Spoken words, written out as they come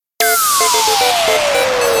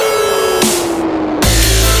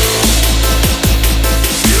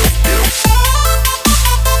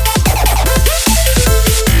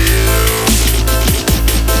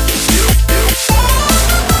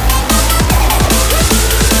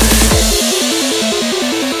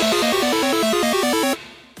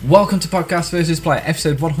Welcome to Podcast vs. Player,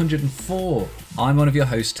 episode 104. I'm one of your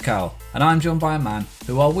hosts, Cal, and I'm joined by a man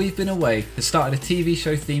who, while we've been away, has started a TV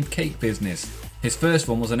show themed cake business. His first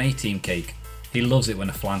one was an A-Team cake. He loves it when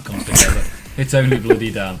a flan comes together. It's only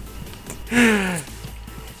bloody Dan. That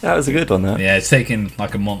was a good one, that. Yeah, it's taken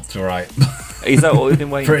like a month to write. Is that what we've been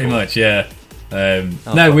waiting Pretty for? much, yeah.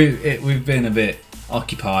 We've been a bit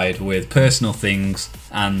occupied with personal things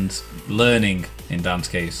and learning, in Dan's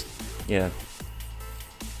case. Yeah.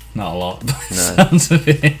 Not a lot, but No. sounds of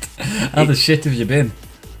it. How the shit have you been?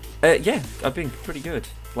 Yeah, I've been pretty good.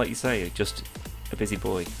 Like you say, just a busy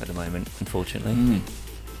boy at the moment, unfortunately.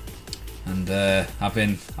 And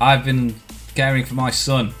I've been caring for my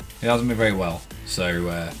son. He hasn't been very well, so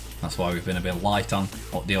that's why we've been a bit light on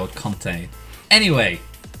the old content. Anyway,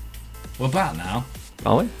 we're back now.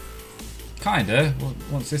 Are we? Kinda. Well,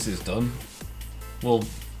 once this is done, we'll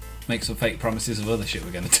make some fake promises of other shit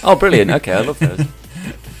we're going to do. Oh, brilliant. Okay, I love those.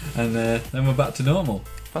 And then we're back to normal.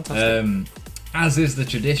 Fantastic. As is the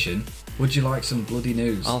tradition, would you like some bloody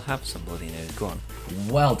news? I'll have some bloody news. Go on.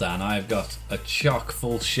 Well, Dan, I've got a chock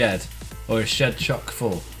full shed, or a shed chock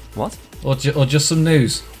full, What? or just some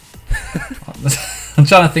news. I'm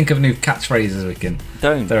trying to think of new catchphrases we can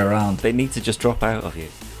Don't. throw around. They need to just drop out of you.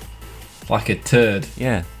 Like a turd.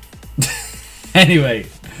 Yeah. Anyway,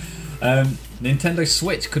 Nintendo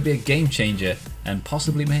Switch could be a game changer and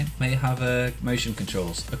possibly may have motion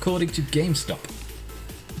controls, according to GameStop.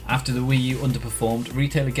 After the Wii U underperformed,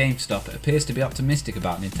 retailer GameStop appears to be optimistic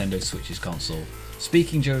about Nintendo Switch's console.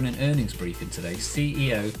 Speaking during an earnings briefing today,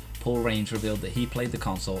 CEO Paul Raines revealed that he played the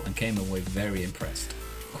console and came away very impressed.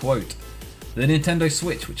 Quote, "The Nintendo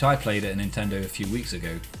Switch, which I played at Nintendo a few weeks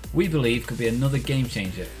ago, we believe could be another game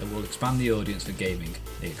changer that will expand the audience for gaming,"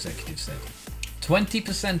 the executive said.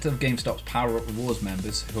 20% of GameStop's Power Up Rewards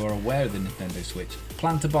members who are aware of the Nintendo Switch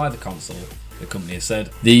plan to buy the console, the company has said.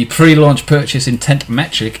 The pre-launch purchase intent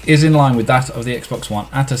metric is in line with that of the Xbox One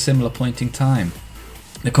at a similar point in time.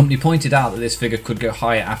 The company pointed out that this figure could go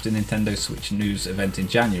higher after Nintendo Switch news event in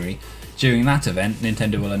January. During that event,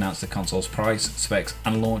 Nintendo will announce the console's price, specs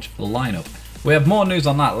and launch lineup. We have more news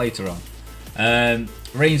on that later on.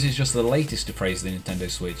 Reigns is just the latest to praise the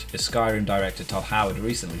Nintendo Switch, as Skyrim director Todd Howard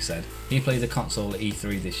recently said he played the console at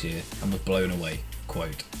E3 this year and was blown away.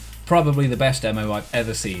 Quote, "Probably the best demo I've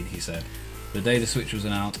ever seen," he said. The day the Switch was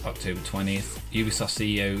announced, October 20th, Ubisoft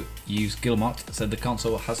CEO Yves Guillemot said the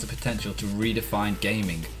console has the potential to redefine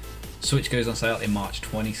gaming. Switch goes on sale in March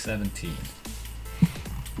 2017.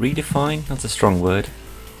 Redefine? That's a strong word.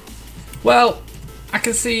 Well, I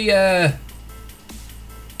can see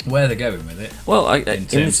where they're going with it. Well, in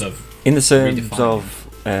terms the of terms of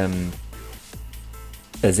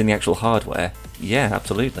as in the actual hardware, yeah,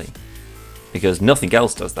 absolutely. Because nothing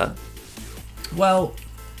else does that. Well,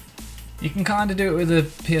 you can kind of do it with a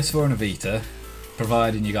PS4 and a Vita,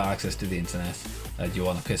 providing you got access to the internet and you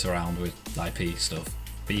want to piss around with IP stuff.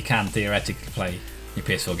 But you can theoretically play your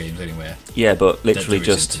PS4 games anywhere. Yeah, but literally Don't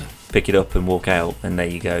do it just internet. pick it up and walk out, and there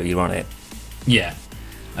you go, you're on it. Yeah.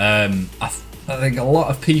 I think a lot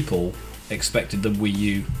of people expected the Wii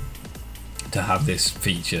U to have this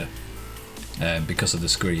feature because of the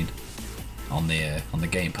screen on the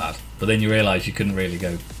gamepad. But then you realise you couldn't really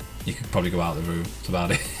go. You could probably go out of the room. That's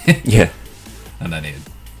about it. Yeah. And then it'd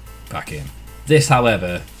back in. This,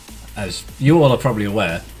 however, as you all are probably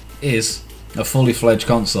aware, is a fully fledged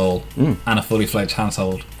console and a fully fledged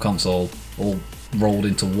handheld console all rolled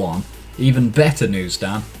into one. Even better news,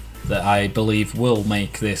 Dan, that I believe will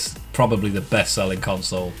make this probably the best selling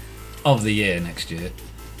console of the year next year,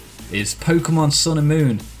 is Pokemon Sun and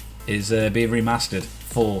Moon is being remastered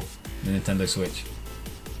for the Nintendo Switch,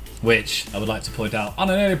 which I would like to point out on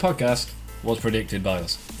an earlier podcast was predicted by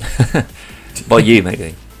us. By you,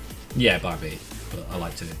 maybe. Yeah, by me, but I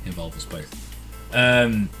like to involve us both.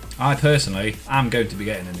 I personally am going to be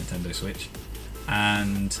getting a Nintendo Switch,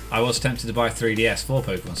 and I was tempted to buy a 3DS for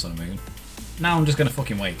Pokemon Sun and Moon. Now I'm just going to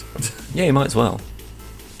fucking wait. Yeah, you might as well.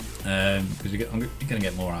 Because you're going to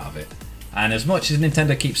get more out of it. And as much as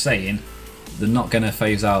Nintendo keeps saying they're not going to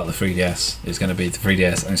phase out the 3DS, it's going to be the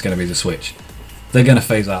 3DS and it's going to be the Switch, they're going to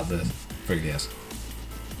phase out the 3DS.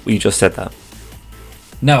 Well, you just said that.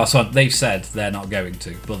 No, that's what they've said they're not going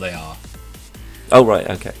to, but they are. Oh, right,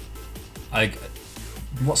 okay.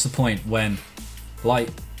 What's the point when, like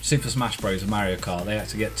Super Smash Bros. And Mario Kart, they had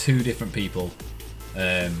to get two different people,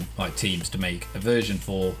 like teams, to make a version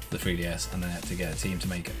for the 3DS, and then had to get a team to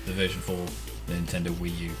make the version for the Nintendo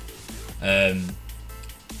Wii U.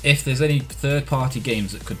 If there's any third-party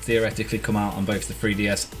games that could theoretically come out on both the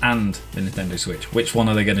 3DS and the Nintendo Switch, which one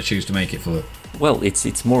are they going to choose to make it for? Well,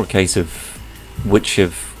 it's more a case of which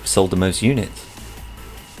have sold the most units.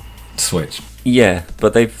 Switch. Yeah,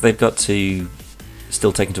 but they've got to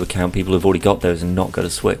still take into account people who've already got those and not got a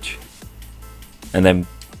Switch. And then,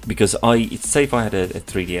 because say if I had a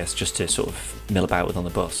 3DS just to sort of mill about with on the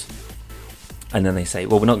bus, and then they say,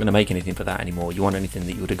 well, we're not going to make anything for that anymore. You want anything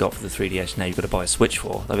that you would have got for the 3DS, now you've got to buy a Switch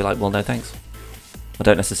for. They'll be like, well, no thanks. I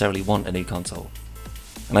don't necessarily want a new console.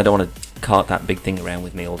 And I don't want to cart that big thing around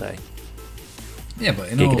with me all day. Yeah, but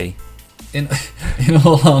Giggity. in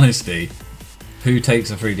all honesty, who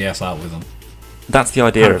takes a 3DS out with them? That's the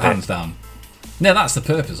idea of Hands it. down. No, that's the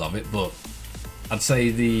purpose of it, but I'd say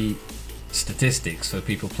the statistics for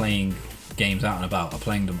people playing games out and about are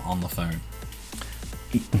playing them on the phone.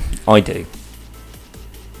 I do.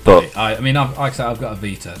 But I mean, I've got a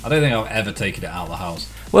Vita. I don't think I've ever taken it out of the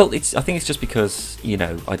house. well, I think it's just because,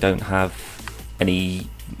 I don't have any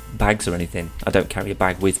bags or anything. I don't carry a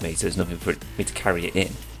bag with me, so there's nothing for me to carry it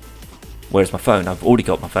in. Whereas my phone, I've already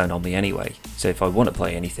got my phone on me anyway. So if I want to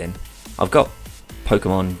play anything, I've got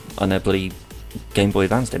Pokemon on a bloody Game Boy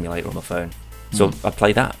Advance emulator on my phone. So I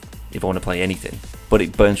play that if I want to play anything. But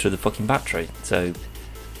it burns through the fucking battery. So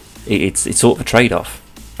it's sort of a trade-off.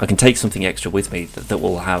 I can take something extra with me that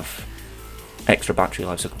will have extra battery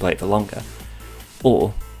life so I can play it for longer.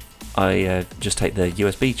 Or I just take the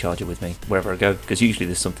USB charger with me wherever I go, because usually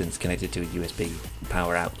there's something that's connected to a USB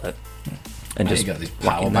power outlet. And You got these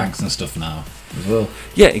power banks and stuff now as well.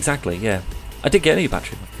 Yeah, exactly, yeah. I did get a new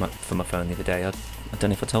battery for my phone the other day. I don't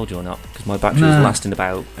know if I told you or not, because my battery was lasting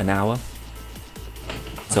about an hour.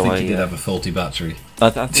 So I think you did have a faulty battery. I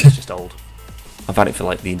think it's just old. I've had it for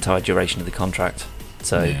like the entire duration of the contract.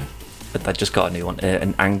 So Yeah. I just got a new one,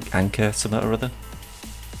 an Anchor something or other.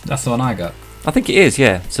 That's the one I got. I think it is,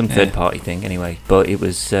 yeah, some Yeah. third-party thing anyway. But it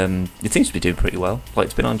was, it seems to be doing pretty well. Like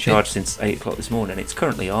it's been on charge since 8 o'clock this morning. It's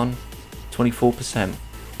currently on 24%,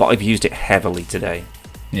 but I've used it heavily today.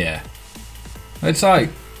 Yeah. It's like,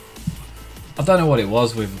 I don't know what it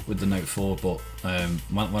was with the Note 4, but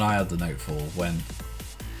when I had the Note 4,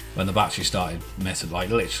 when the battery started messing, like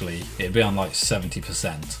literally, it'd be on like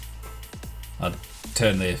 70%. I'd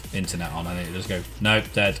turn the internet on and it'd just go, nope,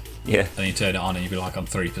 dead. Yeah. And you turn it on and you'd be like on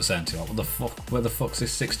 3%. You're like, what the fuck? Where the fuck's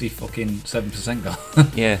this 7%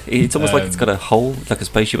 gone? Yeah, it's almost like it's got a hole, like a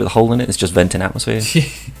spaceship with a hole in it. It's just venting atmosphere.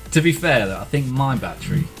 To be fair, though, I think my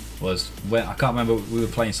battery was when I can't remember. We were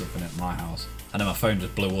playing something at my house, and then my phone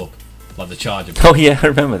just blew up, like the charger. Oh yeah, I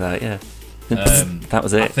remember that. Yeah, that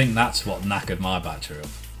was I it. think that's what knackered my battery up.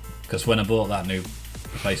 Because when I bought that new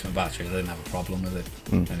replacement battery, I didn't have a problem with it,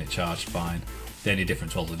 and it charged fine. The only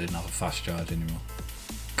difference was I didn't have a fast charge anymore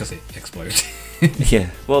because it exploded. Yeah,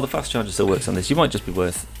 well, the fast charger still works on this. You might just be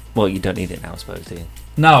worth. Well, you don't need it now, I suppose, do you?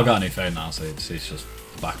 No, I've got a new phone now, so it's just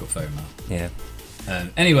a backup phone now. Yeah.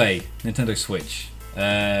 Anyway, Nintendo Switch.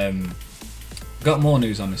 Got more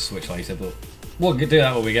news on this Switch later, but we'll do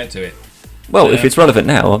that when we get to it. Well, if it's relevant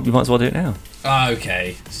now, you might as well do it now.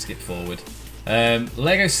 Okay, skip forward.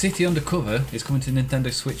 Lego City Undercover is coming to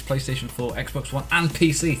Nintendo Switch, PlayStation 4, Xbox One, and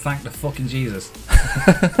PC. Thank the fucking Jesus.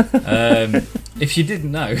 If you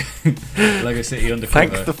didn't know, Lego City Undercover.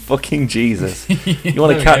 Thank the fucking Jesus. You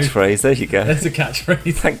want a catchphrase? There you go. That's a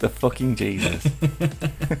catchphrase. Thank the fucking Jesus.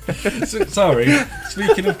 Sorry,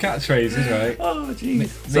 speaking of catchphrases, right? Oh, jeez.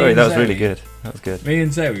 Sorry, that was really good. That was good. Me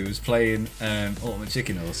and Zoe was playing Ultimate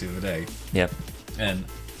Chicken Horse the other day. Yep. And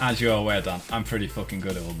as you are aware, Dan, I'm pretty fucking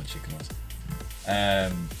good at Ultimate Chicken Horse.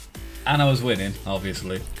 And I was winning,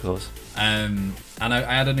 obviously. Of course. And I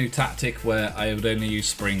had a new tactic where I would only use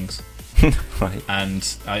springs. Right. And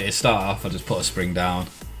it started off, I just put a spring down,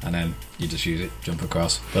 and then you just use it, jump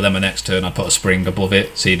across. But then my next turn, I put a spring above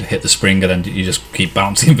it, so you'd hit the spring, and then you just keep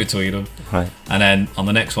bouncing between them. Right. And then on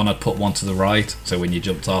the next one, I'd put one to the right, so when you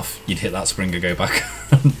jumped off, you'd hit that spring and go back.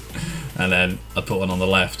 And then I'd put one on the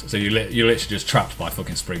left, so you're literally just trapped by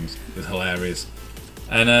fucking springs. It was hilarious.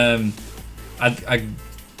 And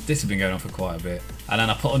this has been going on for quite a bit. And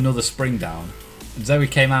then I put another spring down, and Zoe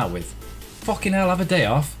came out with, "Fucking hell, have a day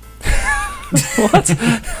off." What?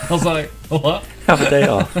 I was like, what? Have a day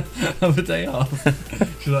off. Have a day off.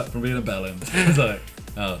 She's like, from being a bellend. I was like,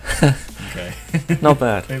 oh, okay. Not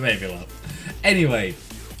bad. It made me laugh. Anyway,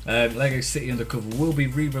 Lego City Undercover will be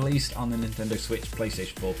re-released on the Nintendo Switch,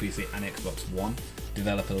 PlayStation 4, PC, and Xbox One.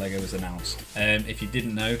 Developer Lego has announced. If you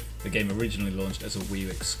didn't know, the game originally launched as a Wii U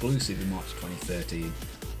exclusive in March 2013.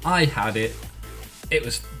 I had it. It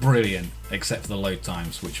was brilliant, except for the load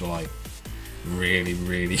times, which were like really,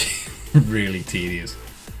 really, really tedious.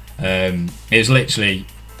 It was literally,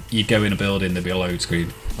 you'd go in a building, there'd be a load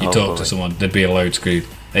screen. You'd talk to someone, there'd be a load screen.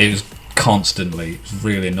 It was constantly, it was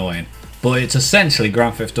really annoying. But it's essentially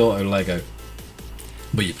Grand Theft Auto Lego.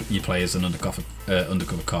 But you play as an undercover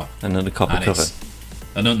cop. And undercover cover.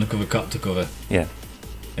 An undercover copter cover. Yeah.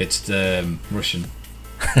 It's Russian.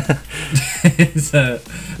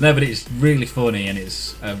 No, but it's really funny and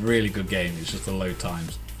it's a really good game. It's just the load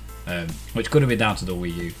times, which could have been down to the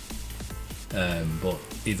Wii U, but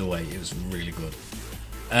either way, it was really good.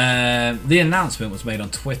 The announcement was made on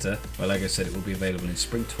Twitter, where LEGO said it will be available in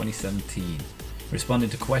spring 2017. Responding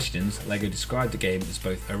to questions, LEGO described the game as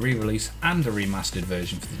both a re-release and a remastered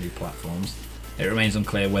version for the new platforms. It remains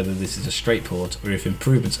unclear whether this is a straight port or if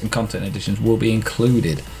improvements and content additions will be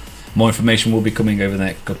included. More information will be coming over the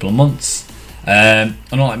next couple of months.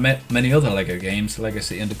 Unlike many other LEGO games, LEGO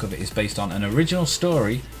City Undercover is based on an original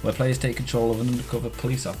story where players take control of an undercover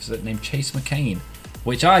police officer named Chase McCain,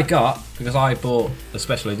 which I got because I bought a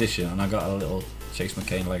special edition and I got a little Chase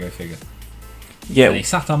McCain LEGO figure. Yeah. And he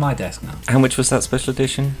sat on my desk now. How much was that special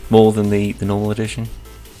edition? More than the normal edition?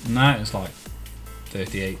 No, it's like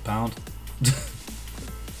 £38.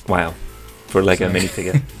 Wow. For a LEGO So-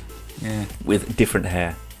 minifigure. Yeah. With different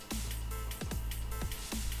hair.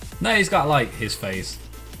 No, he's got like his face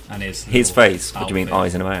and his His little face? What do you mean, outfit.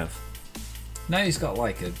 eyes and a mouth? No, he's got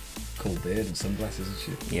like a cool beard and sunglasses and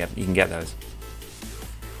shit. Yeah, you can get those.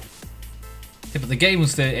 Yeah, but the game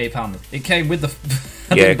was £38. It came with the.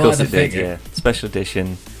 I Yeah, didn't of buy course the it did, figure. yeah. Special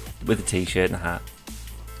edition with a t-shirt and a hat.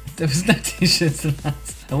 There was no t-shirts and that.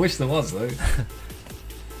 I wish there was though.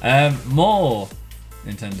 More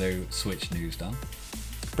Nintendo Switch news, Dan.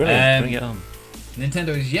 Brilliant, bring it on. Nintendo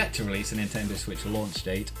is yet to release a Nintendo Switch launch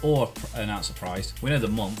date or announce a price. We know the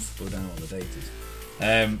month, but we don't know what the date is.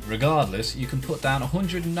 Regardless, you can put down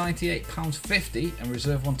 £198.50 and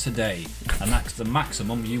reserve one today, and that's the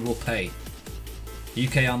maximum you will pay.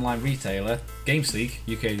 UK online retailer GameSleek,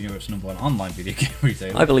 UK and Europe's #1 online video game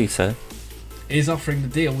retailer, I believe so. is offering the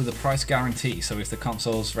deal with a price guarantee. So if the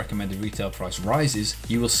console's recommended retail price rises,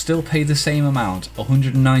 you will still pay the same amount,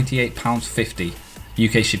 £198.50.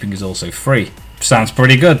 UK shipping is also free. Sounds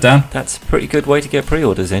pretty good, Dan. That's a pretty good way to get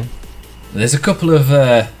pre-orders in. There's a couple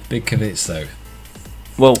of big caveats though.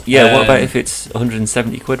 Well, yeah, what about Um, if it's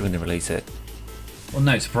 170 quid when they release it? Well,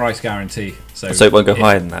 no, it's a price guarantee. So it won't go if-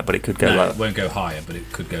 higher than that, but it could go no, lower. it won't go higher, but it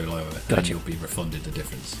could go lower, and Gotcha. you'll be refunded the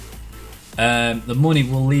difference. The money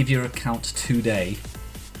will leave your account today,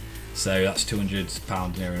 so that's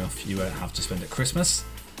 £200 near enough. You won't have to spend at Christmas,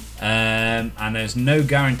 and there's no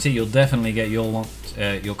guarantee you'll definitely get your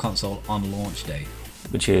console on launch day,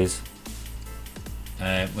 Which is...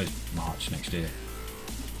 well, March next year.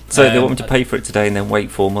 So they want me to I- pay for it today and then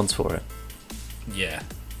wait 4 months for it? Yeah,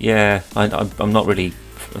 Yeah, I'm not really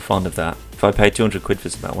fond of that. If I pay 200 quid for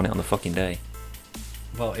something, I want it on the fucking day.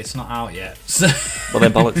 well, it's not out yet. So Well,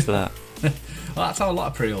 then bollocks to that. well, that's how a lot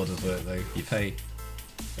of pre-orders work, though. You pay,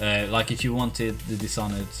 like if you wanted the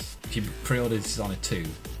Dishonored, if you pre-ordered Dishonored 2,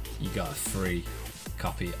 you got a free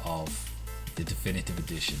copy of the definitive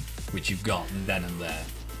edition, which you've got then and there.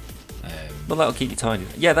 Well, that'll keep you tidy.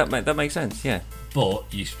 Yeah, that makes sense, yeah. But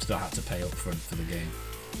you still had to pay up front for the game,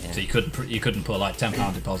 Yeah. so you couldn't put like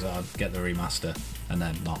 £10 deposit on, get the remaster, and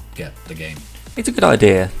then not get the game. It's a good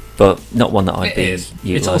idea, but not one that I'd It be is.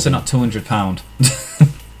 It's also utilising. not £200.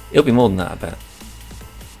 It'll be more than that, I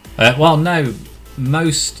bet. Well, no.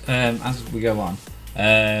 Most as we go on,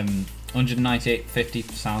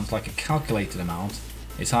 198.50 sounds like a calculated amount.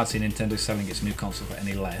 It's hard to see Nintendo selling its new console for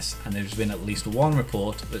any less, and there's been at least one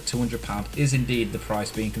report that £200 is indeed the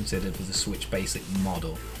price being considered for the Switch Basic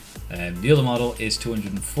model. The other model is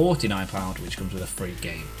 £249, which comes with a free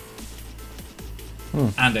game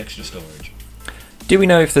and extra storage. Do we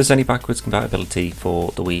know if there's any backwards compatibility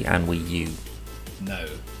for the Wii and Wii U? No,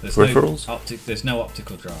 there's Peripherals? There's no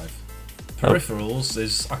optical drive. Oh.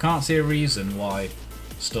 Peripherals. I can't see a reason why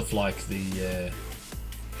stuff like the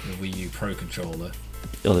Wii U Pro controller,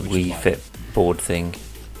 Or the Which Wii like- Fit board thing?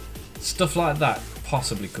 stuff like that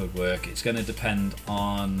possibly could work. It's going to depend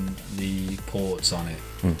on the ports on it.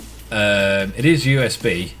 It is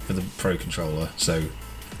USB for the Pro controller, so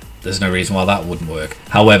there's no reason why that wouldn't work.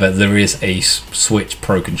 However, there is a Switch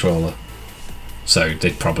Pro controller, so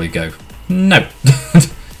they'd probably go, no,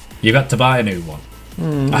 you've got to buy a new one.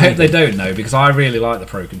 I hope they don't though, because I really like the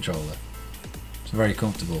Pro controller. It's very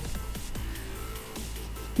comfortable,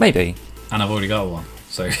 Maybe. and I've already got one,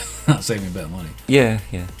 so that saved me a bit of money. Yeah,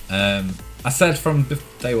 yeah. I said from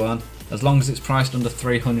day one, as long as it's priced under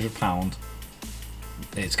 £300,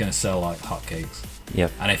 it's going to sell like hotcakes.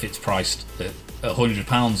 Yep. And if it's priced at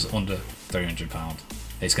 £100 under £300,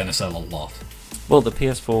 it's going to sell a lot. Well, the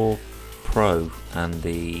PS4 Pro and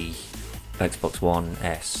the Xbox One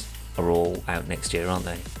S are all out next year, aren't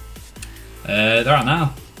they? They're out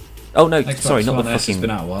now. Oh no, Xbox sorry, not One the S has fucking. been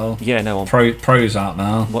out a while. Yeah, no. Pro's out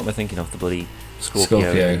now. What am I thinking of? The bloody Scorpio,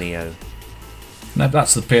 Scorpio. and Neo. No,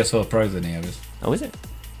 that's the PS4 Pro the Neo is. Oh, is it?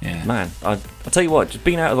 Yeah. Man, I'll tell you what, just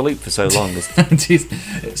being out of the loop for so long.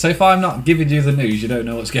 Jeez. So if I'm not giving you the news, you don't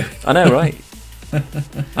know what's going on. I know, right?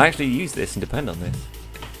 I actually use this and depend on this.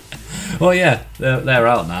 Well, yeah, they're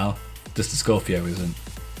out now. Just the Scorpio isn't.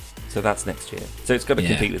 So that's next year. So it's got to Yeah.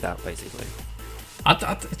 compete with that, basically.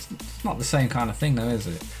 It's not the same kind of thing, though, is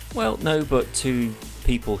it? Well, no, but to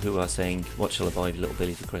people who are saying, what shall I buy little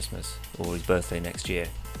Billy for Christmas or his birthday next year?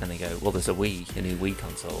 And they go, well, there's a new Wii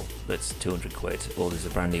console that's 200 quid, or there's a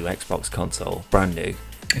brand new Xbox console, brand new.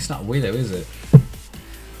 It's not Wii, though, is it?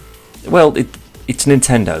 Well, it's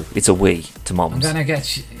Nintendo. It's a Wii to moms. I'm gonna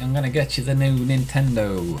get you the new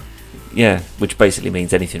Nintendo. Yeah, which basically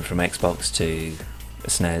means anything from Xbox to a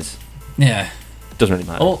SNES. Yeah. Doesn't really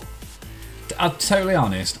matter. Oh, I'm totally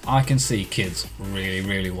honest. I can see kids really,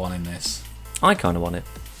 really wanting this. I kind of want it.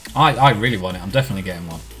 I really want it. I'm definitely getting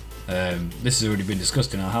one. This has already been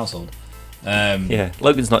discussed in our household. Yeah,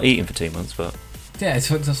 Logan's not eating for 2 months, but Yeah, it's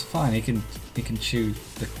fine. He can chew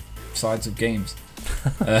the sides of games.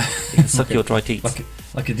 you can suck your dry teeth.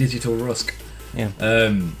 Like a digital rusk. Yeah.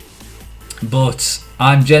 But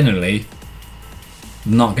I'm generally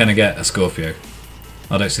not going to get a Scorpio.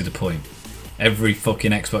 I don't see the point. Every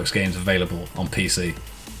fucking Xbox game's available on PC.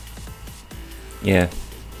 Yeah.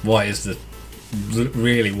 What's the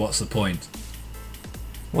point?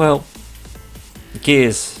 Well,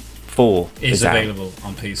 Gears 4 Is out. available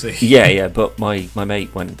on PC. Yeah, but my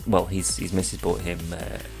mate went. Well, his missus bought him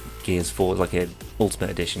Gears 4, like an Ultimate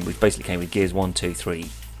Edition, which basically came with Gears 1, 2, 3,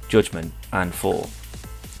 Judgment, and 4.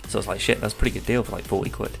 So I was like, shit, that's a pretty good deal for like 40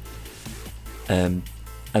 quid. And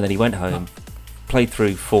then he went home, played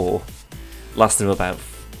through 4, lasted him about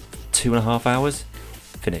 2.5 hours,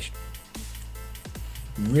 finished.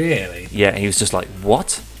 Really? Yeah, and he was just like,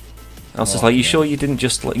 what? I was just like, you sure you didn't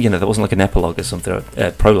just, like, there wasn't like an epilogue or something,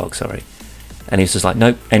 prologue, sorry. And he was just like,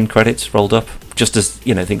 nope, end credits rolled up, just as,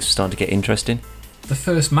 things were starting to get interesting. The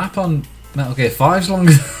first map on Metal Gear 5's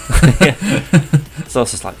longer. Yeah. So I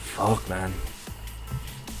was just like, fuck, man.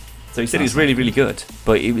 So he said it was really, really good,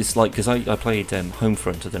 but it was like, because I played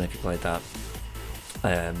Homefront, I don't know if you played that.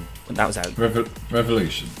 That was out.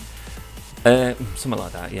 Revolution. Something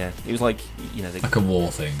like that, yeah. It was like, Like a war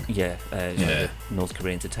thing. Yeah, Yeah. like the North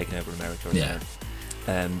Koreans had taken over America. Or Yeah.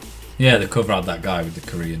 something. Yeah, the cover had that guy with the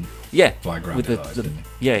Korean Yeah, flag around with his eyes, didn't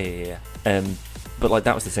he? yeah. But like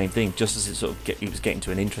that was the same thing. Just as it sort of it was getting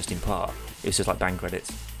to an interesting part, it was just like bang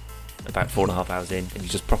credits. About 4.5 hours in, and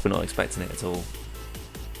you're just probably not expecting it at all.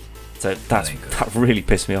 So that really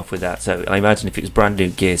pissed me off with that. So I imagine if it was brand new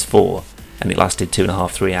Gears 4 and it lasted 2.5,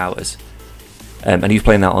 3 hours, and he was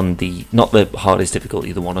playing that on not the hardest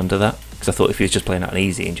difficulty, the one under that, because I thought if he was just playing that on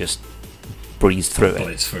easy and just breezed through it.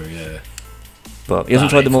 Blitz through, yeah. But he hasn't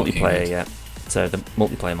tried the multiplayer good. yet, so the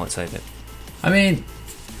multiplayer might save it. I mean,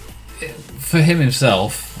 for him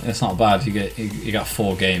himself, it's not bad. You got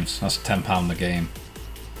 4 games. That's £10 a game.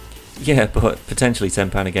 Yeah, but potentially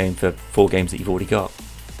 £10 a game for 4 games that you've already got.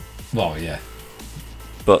 Well, yeah.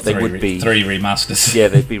 But they would be 3 remasters. Yeah,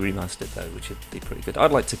 they'd be remastered though, which would be pretty good.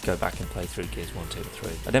 I'd like to go back and play through Gears 1, 2 and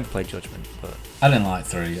 3. I never played Judgment, but I didn't like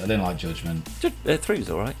 3. I didn't like Judgment. 3 was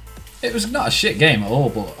alright. It was not a shit game at all,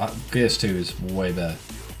 but Gears 2 is way better.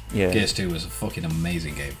 Yeah. Gears 2 was a fucking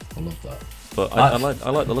amazing game. I love that. But I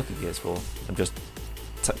like the look of Gears 4. I'm just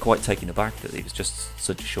quite taken aback that it was just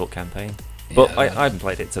such a short campaign. But I haven't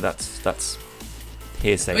played it, so that's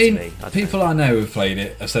hearsay to me. People I know who've played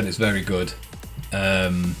it have said it's very good.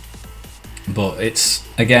 But it's,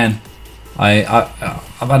 again, I've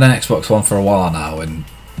had an Xbox One for a while now, and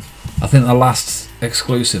I think the last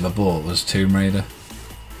exclusive I bought was Tomb Raider.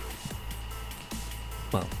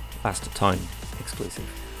 Well, last time exclusive.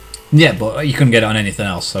 Yeah, but you couldn't get it on anything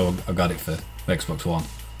else, so I got it for the Xbox One.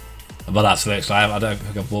 But that's the next. I don't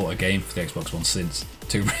think I've bought a game for the Xbox One since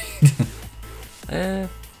Tomb Raider.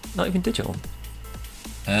 Not even digital.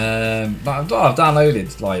 But I've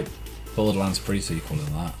downloaded like Borderlands pre-sequel and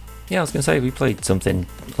that. Yeah, I was going to say we played something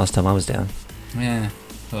last time I was down. Yeah,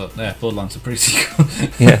 but yeah, Borderlands pre-sequel.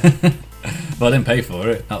 Yeah. But I didn't pay for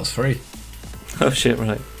it. That was free. Oh shit!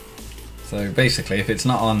 Right. So basically, if it's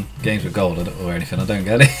not on Games with Gold or anything, I don't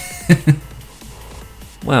get it.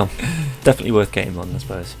 Well, definitely worth getting one, I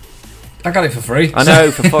suppose. I got it for free. I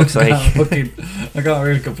know, for fuck's sake. I can't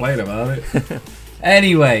really complain about it.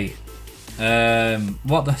 Anyway,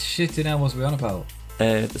 what the shit in hell was we on about?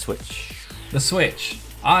 The Switch. The Switch.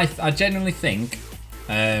 I genuinely think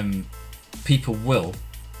people will,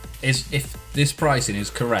 if this pricing is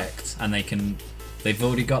correct and they've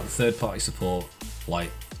already got third party support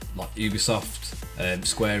like Ubisoft,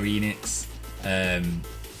 Square Enix,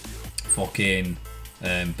 fucking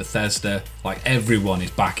Bethesda, like everyone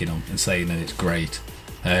is backing them and saying that it's great.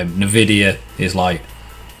 Nvidia is like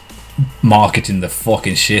marketing the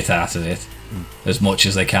fucking shit out of it as much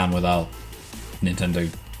as they can without Nintendo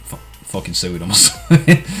fucking suing them or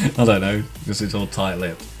something. I don't know, because it's all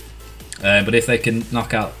tight-lipped. But if they can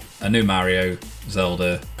knock out a new Mario,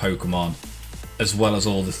 Zelda, Pokemon, as well as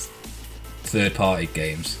all the third-party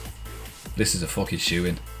games, this is a fucking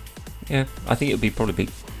shoo-in. Yeah, I think it would probably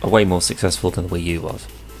be a way more successful than the Wii U was.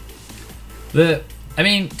 I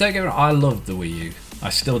mean, don't get me wrong, I love the Wii U. I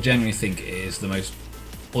still genuinely think it is the most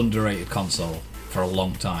underrated console for a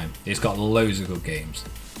long time. It's got loads of good games.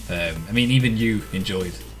 I mean, even you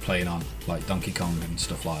enjoyed playing on like Donkey Kong and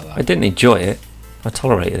stuff like that. I didn't enjoy it. I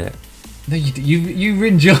tolerated it. No, you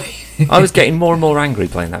enjoy it. I was getting more and more angry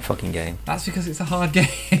playing that fucking game. That's because it's a hard game.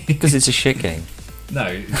 Because it's a shit game. No,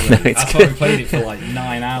 it's that's why we played it for like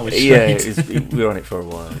 9 hours straight. Yeah, we were on it for a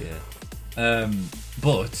while, yeah.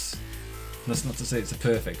 But that's not to say it's a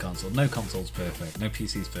perfect console. No console's perfect. No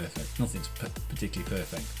PC's perfect. Nothing's particularly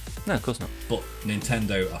perfect. No, of course not. But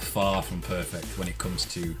Nintendo are far from perfect when it comes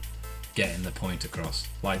to getting the point across.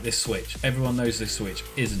 Like this Switch, everyone knows this Switch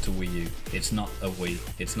isn't a Wii U. It's not a Wii.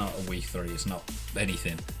 It's not a Wii 3. It's not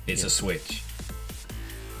anything. It's a Switch.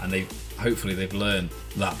 And hopefully they've learned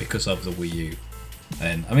that because of the Wii U.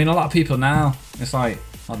 And I mean, a lot of people now, it's like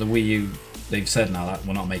the Wii U, they've said now that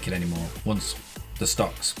we're not making anymore. Once the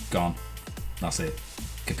stock's gone, that's it.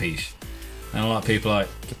 Capiche. And a lot of people are like,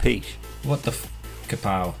 Capiche? What the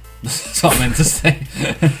kapow? That's what I meant to say.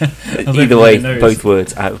 Either way, both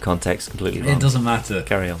words out of context, completely wrong. It doesn't matter.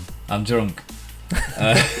 Carry on. I'm drunk.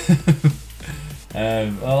 A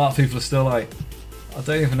lot of people are still like, I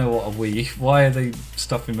don't even know what a Wii. Why are they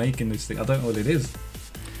stopping making this thing? I don't know what it is.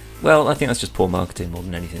 Well, I think that's just poor marketing more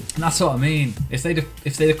than anything. And that's what I mean. If they'd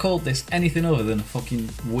have called this anything other than a fucking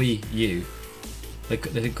Wii U,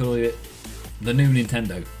 they'd call it the new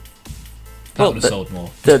Nintendo. That would have sold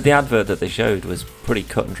more. The advert that they showed was pretty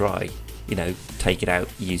cut and dry. You know, take it out,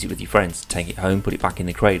 use it with your friends, take it home, put it back in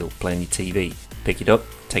the cradle, play on your TV, pick it up,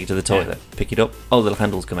 take it to the toilet, pick it up, oh, the little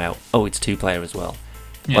handles come out, oh, it's 2-player as well.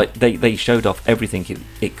 Yeah. Like they showed off everything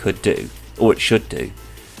it could do, or it should do,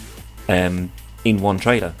 in one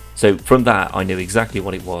trailer. So from that, I knew exactly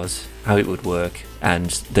what it was, how it would work, and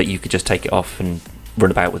that you could just take it off and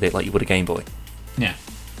run about with it like you would a Game Boy. Yeah.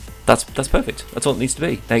 That's perfect. That's all it needs to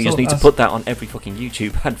be. Now you just need to put that on every fucking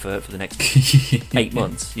YouTube advert for the next 8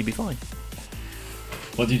 months. You'll be fine.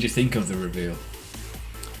 What did you think of the reveal?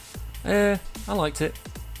 I liked it.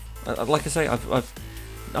 Like I say,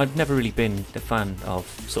 I've never really been a fan of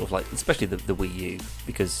sort of like, especially the Wii U,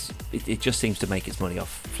 because it just seems to make its money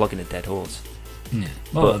off flogging a dead horse. Yeah.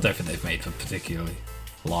 Well, I don't think they've made a particularly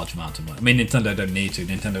large amount of money. I mean, Nintendo don't need to.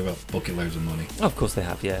 Nintendo got bucket loads of money. Oh, of course they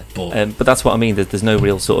have, yeah. But that's what I mean. There's no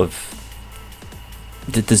real sort of...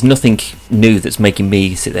 There's nothing new that's making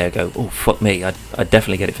me sit there and go, oh, fuck me, I'd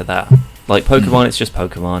definitely get it for that. Like Pokemon, it's just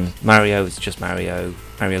Pokemon. Mario, it's just Mario.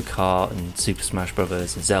 Mario Kart and Super Smash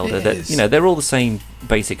Brothers and Zelda. They're all the same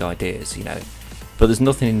basic ideas, But there's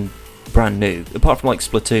nothing brand new, apart from like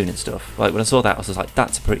Splatoon and stuff. Like when I saw that, I was just like,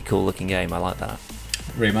 that's a pretty cool looking game. I like that.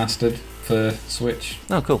 Remastered for Switch.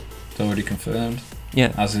 Oh, cool. It's already confirmed.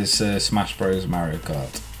 Yeah. As is Smash Bros. Mario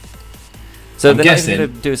Kart. So they're not even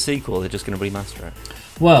going to do a sequel, they're just going to remaster it.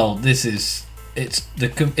 Well,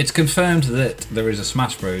 it's confirmed that there is a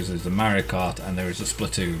Smash Bros, there's a Mario Kart, and there is a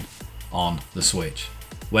Splatoon on the Switch.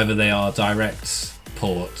 Whether they are direct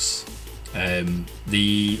ports,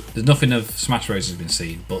 there's nothing of Smash Bros has been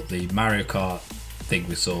seen, but the Mario Kart thing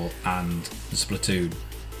we saw and the Splatoon,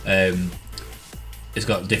 it's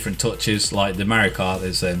got different touches. Like the Mario Kart,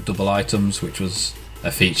 there's double items, which was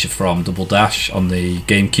a feature from Double Dash on the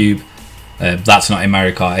GameCube. That's not in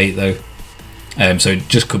Mario Kart 8 though, so it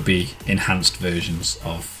just could be enhanced versions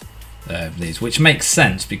of these, which makes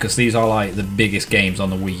sense because these are like the biggest games on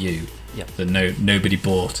the Wii U that nobody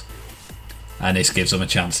bought, and this gives them a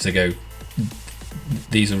chance to go,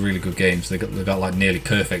 these are really good games. They got like nearly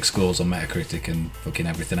perfect scores on Metacritic and fucking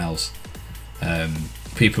everything else.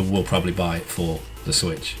 People will probably buy it for the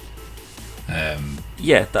Switch. I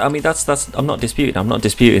mean that's I'm not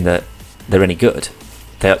disputing that they're any good.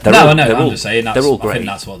 I'm just saying they're all great. I think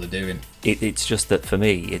that's what they're doing. It's just that for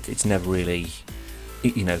me, it's never really,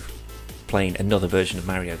 playing another version of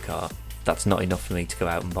Mario Kart. That's not enough for me to go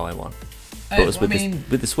out and buy one. But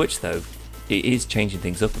with the Switch though, it is changing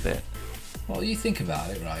things up a bit. Well, you think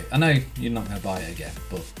about it, right? I know you're not going to buy it again,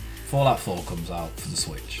 but Fallout 4 comes out for the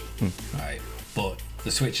Switch, right? But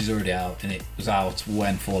the Switch is already out, and it was out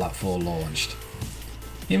when Fallout 4 launched.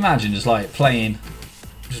 Can you imagine just like playing,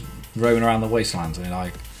 just roaming around the wastelands and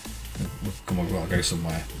like come on, we've got to go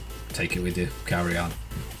somewhere. Take it with you. Carry on.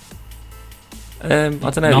 I don't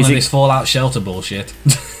know. None of this Fallout Shelter bullshit.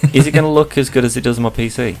 Is it going to look as good as it does on my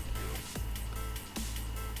PC?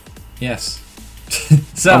 Yes.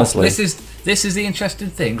 So Honestly. this is the interesting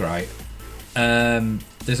thing, right?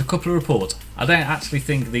 There's a couple of reports. I don't actually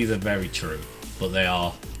think these are very true, but they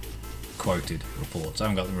are quoted reports. I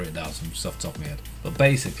haven't got them written down, so I'm just off the top of my head. But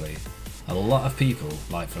basically, a lot of people,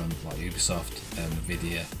 like from Ubisoft,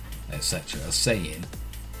 Nvidia, etc., are saying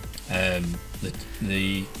that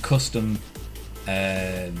the custom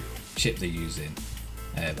chip they're using,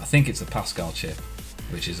 I think it's a Pascal chip,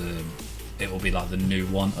 which is it will be like the new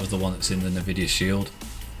one of the one that's in the Nvidia Shield.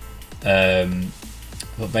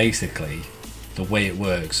 But basically, the way it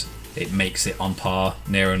works, it makes it on par,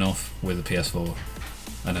 near enough, with a PS4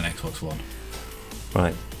 and an Xbox One.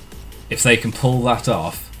 Right. If they can pull that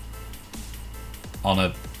off on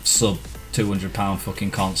a sub £200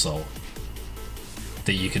 fucking console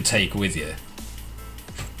that you can take with you,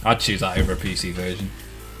 I'd choose that over a PC version.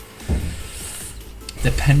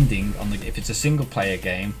 Depending on if it's a single player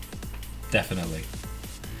game, definitely.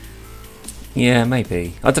 Yeah,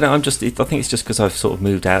 maybe. I don't know. I think it's just because I've sort of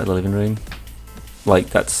moved out of the living room.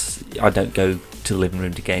 Like I don't go to the living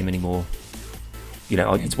room to game anymore. You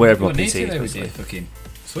know, it's wherever my PC is. With your fucking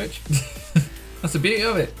Switch. That's the beauty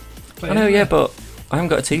of it. I know, yeah, but I haven't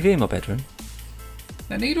got a TV in my bedroom.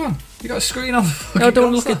 I need one. You got a screen on the fucking No, I don't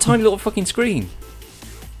want to look console. at a tiny little fucking screen.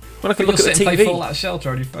 When I can But look you'll at sit the and play TV. Fallout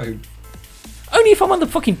Shelter on your phone. Only if I'm on the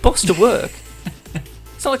fucking bus to work.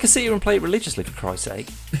 It's not like I sit here and play it religiously, for Christ's sake.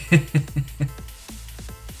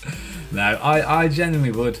 No, I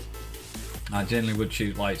genuinely would. I genuinely would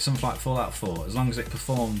choose something like Fallout 4, as long as it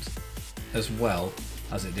performed as well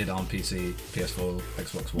as it did on PC, PS4,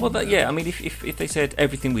 Xbox One. Well, yeah, I mean, if they said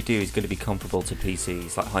everything we do is going to be comparable to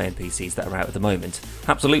PCs, like high-end PCs that are out at the moment,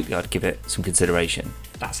 absolutely I'd give it some consideration.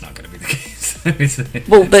 That's not going to be the case, is it?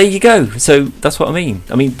 Well, there you go. So that's what I mean.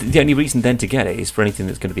 I mean, the only reason then to get it is for anything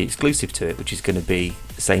that's going to be exclusive to it, which is going to be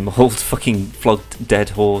the same old fucking flogged dead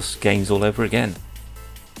horse games all over again.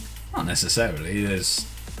 Not necessarily. It's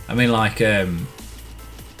an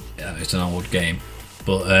old game,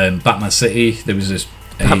 but Batman City. There was this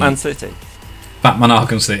Batman City. Batman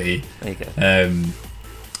Arkham City. There you go.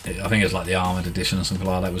 I think it's like the Armored Edition or something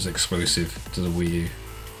like that. Was exclusive to the Wii U,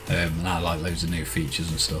 and had like loads of new features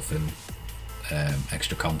and stuff and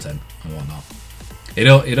extra content and whatnot.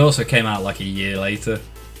 It also came out like a year later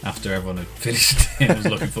after everyone had finished it. I was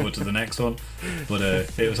looking forward to the next one, but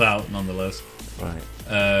it was out nonetheless. Right.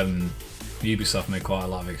 Ubisoft made quite a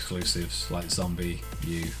lot of exclusives like Zombie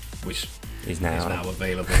U, which Is now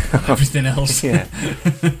available on everything else. Yeah.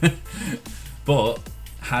 But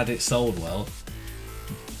had it sold well,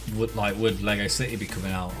 would Lego City be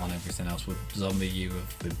coming out on everything else? Would Zombie U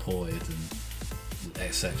have been ported and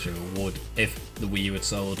etc.? Would, if the Wii U had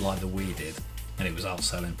sold like the Wii did and it was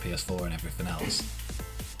outselling PS4 and everything else,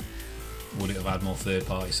 would it have had more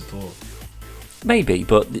third-party support? Maybe,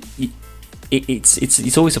 but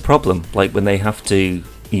it's always a problem. Like when they have to,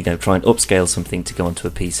 try and upscale something to go onto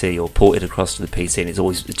a PC or port it across to the PC, and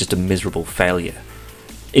it's just a miserable failure.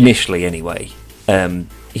 Initially, anyway.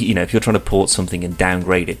 If you're trying to port something and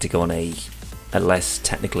downgrade it to go on a less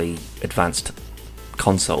technically advanced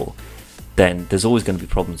console, then there's always going to be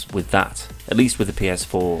problems with that. At least with the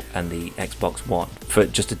PS4 and the Xbox One, for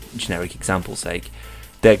just a generic example's sake,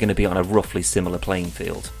 they're going to be on a roughly similar playing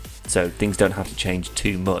field. So things don't have to change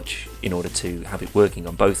too much in order to have it working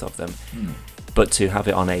on both of them. But to have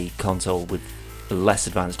it on a console with less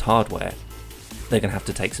advanced hardware, they're going to have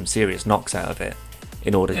to take some serious knocks out of it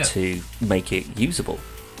in order to make it usable.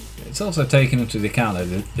 It's also taken into account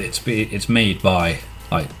that it's made by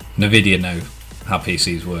Nvidia know how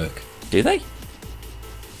PCs work. Do they?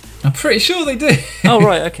 I'm pretty sure they do. Oh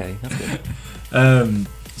right, okay, that's good.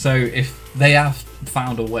 So if they have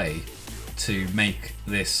found a way to make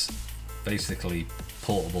this basically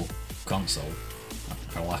portable console,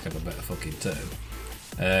 for lack of a better fucking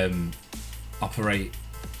term, operate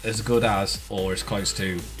as good as or as close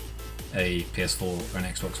to a PS4 or an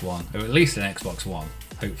Xbox One, or at least an Xbox One,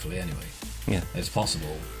 hopefully anyway, as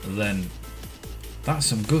possible, then that's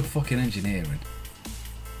some good fucking engineering.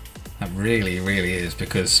 That really, really is,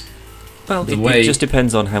 because it just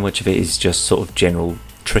depends on how much of it is just sort of general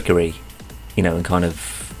trickery, and kind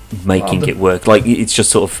of making it work. Like it's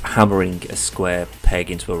just sort of hammering a square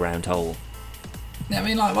peg into a round hole. I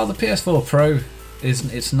mean, the PS4 Pro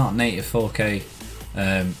it's not native 4K.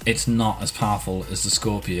 It's not as powerful as the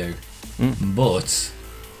Scorpio, but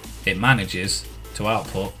it manages to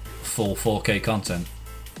output full 4K content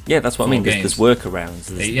Yeah, that's what I for mean. games. There's workarounds.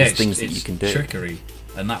 There's things that it's you can do. trickery,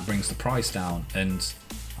 and that brings the price down. And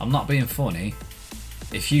I'm not being funny.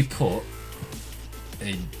 If you put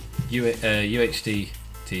a UHD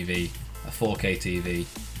TV, a 4K TV,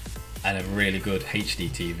 and a really good HD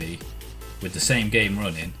TV with the same game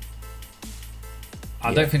running,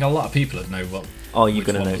 I don't think a lot of people would know what. Oh, you're which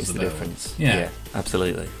going to one notice was the better difference. one. Yeah,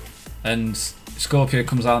 absolutely. And Scorpio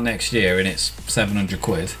comes out next year and it's 700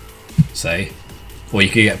 quid, say, or you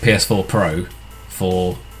could get PS4 Pro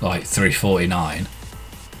for like 349,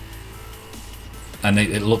 and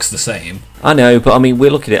it looks the same. I know, but I mean, we're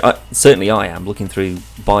looking at it. Certainly, I am looking through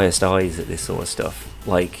biased eyes at this sort of stuff.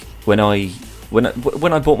 Like when I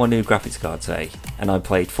bought my new graphics card, say, and I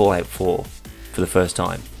played Fallout 4 for the first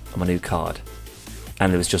time on my new card,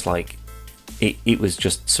 and it was just like, it was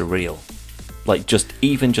just surreal. Like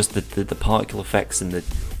even just the particle effects and the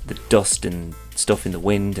dust and stuff in the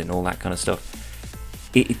wind and all that kind of stuff.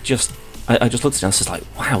 It just, I just looked at it and I was just like,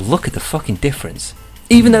 wow, look at the fucking difference.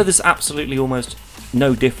 Even though there's absolutely almost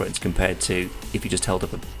no difference compared to if you just held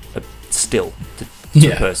up a still to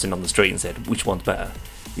a person on the street and said, which one's better?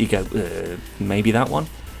 You go, maybe that one.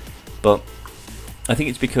 But I think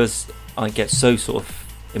it's because I get so sort of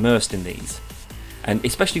immersed in these, and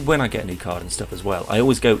especially when I get a new card and stuff as well, I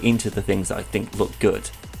always go into the things that I think look good,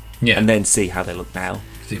 and then see how they look now.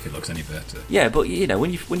 See if it looks any better. Yeah, but you know,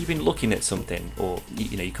 when you've been looking at something, or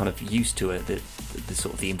you know, you're kind of used to it, the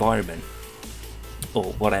sort of the environment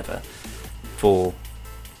or whatever for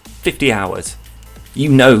 50 hours, you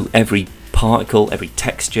know every particle, every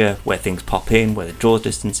texture, where things pop in, where the draw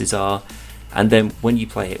distances are, and then when you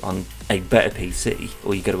play it on a better PC,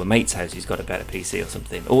 or you go to a mate's house who's got a better PC or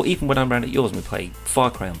something, or even when I'm around at yours and we play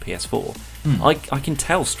Far Cry on PS4, I can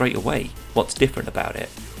tell straight away what's different about it.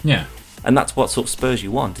 Yeah. And that's what sort of spurs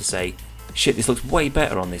you on to say, shit, this looks way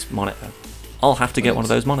better on this monitor. I'll have to get one of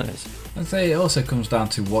those monitors. I'd say it also comes down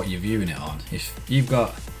to what you're viewing it on. If you've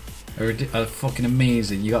got a fucking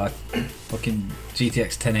amazing, you got a fucking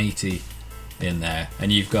GTX 1080 in there,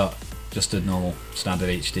 and you've got just a normal standard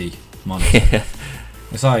HD monitor,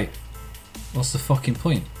 it's like, what's the fucking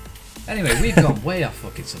point? Anyway, we've gone way off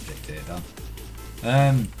fucking subject here,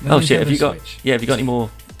 Dan. Oh shit! Have you got any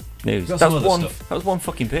more news? That was one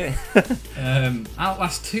fucking bit.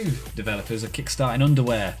 Outlast 2 developers are kickstarting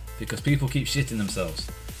underwear because people keep shitting themselves.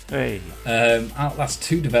 Hey. Outlast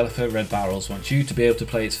 2 developer Red Barrels wants you to be able to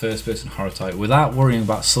play its first-person horror title without worrying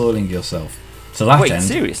about soiling yourself. To that end,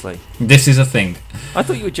 seriously? This is a thing. I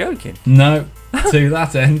thought you were joking. No. To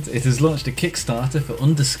that end, it has launched a Kickstarter for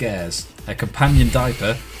Underscares, a companion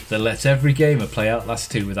diaper that lets every gamer play Outlast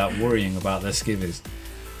 2 without worrying about their skivvies.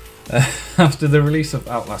 After the release of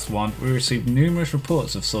Outlast 1, we received numerous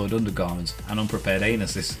reports of soiled undergarments and unprepared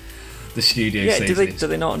anuses. The studio says do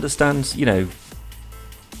they not understand, you know,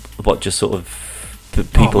 what just sort of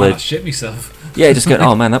people I shit myself. Yeah, just going,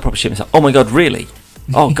 oh man, that probably shit myself. Oh my god, really?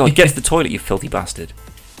 Oh god, get to the toilet, you filthy bastard.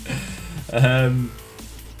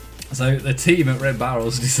 So the team at Red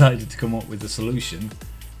Barrels decided to come up with a solution.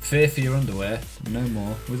 Fear for your underwear, no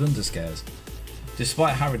more with Underscares.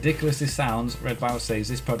 Despite how ridiculous this sounds, Red Barrels says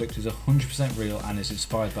this product is 100% real and is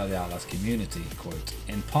inspired by the Outlast community. Quote,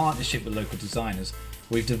 in partnership with local designers,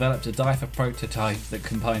 we've developed a diaper prototype that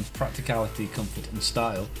combines practicality, comfort and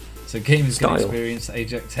style, so gamers can experience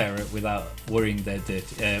Ajax terror without worrying about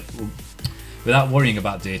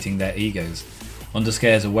dirtying their egos.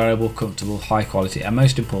 Underscares are wearable, comfortable, high quality, and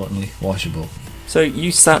most importantly, washable. So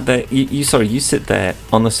you sat there, you sit there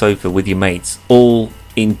on the sofa with your mates, all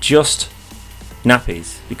in just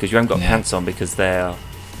nappies because you haven't got pants on because they're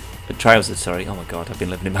trousers. Sorry, oh my god, I've been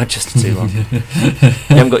living in Manchester too long. You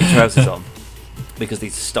haven't got your trousers on because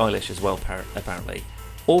these are stylish as well, apparently.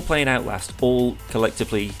 All playing Outlast, all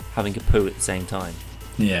collectively having a poo at the same time.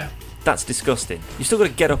 Yeah, that's disgusting. You still got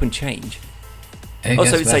to get up and change.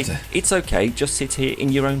 It's okay, just sit here in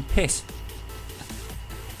your own piss.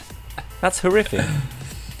 That's horrific.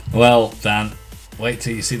 Well, Dan, wait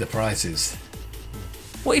till you see the prices.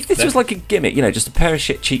 What if this was like a gimmick, you know, just a pair of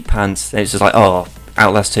shit cheap pants, and it's just like, oh,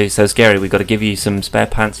 Outlast 2 so scary, we've got to give you some spare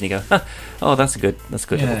pants, and you go, oh, that's a good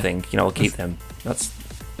little thing, you know, I'll keep them. That's,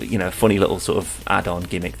 you know, a funny little sort of add-on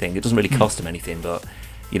gimmick thing. It doesn't really cost them anything, but,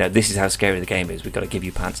 you know, this is how scary the game is, we've got to give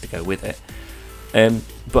you pants to go with it.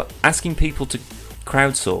 But asking people to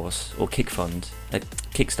crowdsource or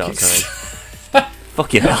kickstart, sorry.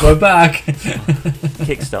 Fuck it up. We're back.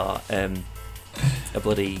 Kickstart a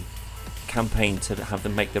bloody campaign to have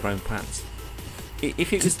them make their own pants.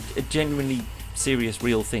 If it was a genuinely serious,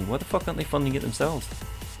 real thing, why the fuck aren't they funding it themselves?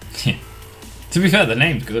 To be fair, the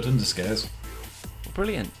name's good, Underscares.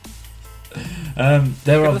 Brilliant. There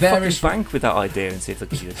Go are to the various fucking bank with that idea and see if they'll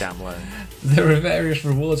give you a damn loan. There are various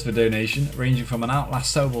rewards for donation, ranging from an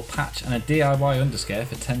Outlast Sobel patch and a DIY underscare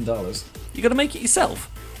for $10. You got to make it yourself.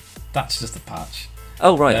 That's just a patch.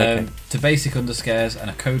 Oh right, okay. To basic underscares and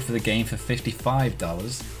a code for the game for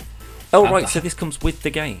 $55. Oh at right, the- so this comes with the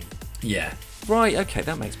game. Yeah. Right, okay,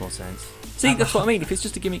 that makes more sense. See, At the that's what I mean. If it's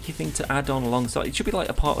just a gimmicky thing to add on alongside, it should be like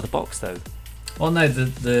a part of the box, though. Well, no,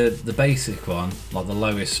 the basic one, like the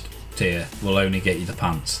lowest tier, will only get you the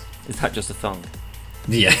pants. Is that just a thong?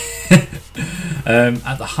 Yeah.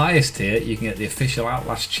 At the highest tier, you can get the official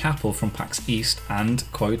Outlast Chapel from PAX East and,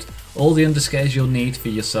 quote, all the underscares you'll need for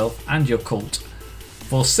yourself and your cult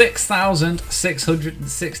for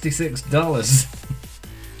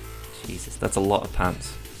 $6,666. Jesus, that's a lot of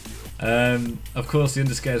pants. Of course, the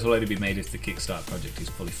underscares will only be made if the Kickstarter project is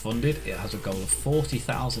fully funded. It has a goal of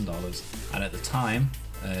 $40,000, and at the time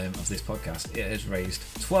of this podcast, it has raised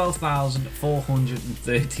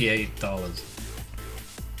 $12,438.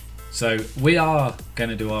 So we are going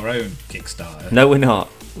to do our own Kickstarter. No, we're not.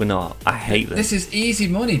 We're not. I hate them. This is easy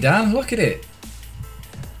money, Dan. Look at it.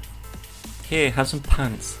 Here, have some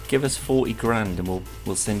pants. Give us 40 grand and we'll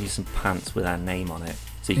send you some pants with our name on it,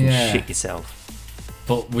 so you can shit yourself.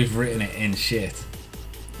 But we've written it in shit.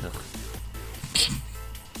 Ugh.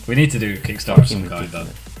 We need to do a Kickstarter of some kind, though.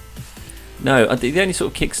 No, the only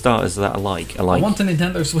sort of Kickstarters that I like are like. I want a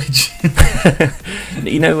Nintendo Switch.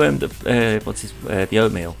 You know, the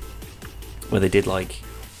Oatmeal, where they did like,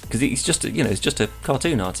 because it's just it's just a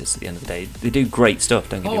cartoon artist at the end of the day. They do great stuff.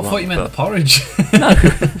 Don't get me I wrong. thought you meant the porridge. No,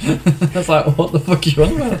 I was like, what the fuck are you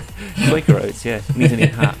on about? Quaker Oats. Yeah, needs a new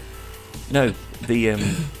hat. No, the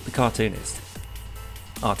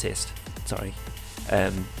artist. Sorry,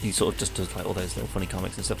 he sort of just does like all those little funny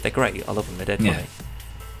comics and stuff. They're great. I love them. They're dead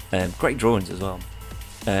funny. Great drawings as well.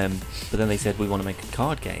 But then they said we want to make a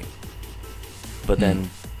card game. But then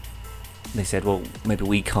they said, well, maybe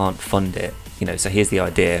we can't fund it. So here's the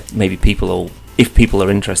idea. Maybe if people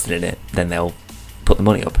are interested in it, then they'll put the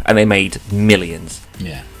money up. And they made millions.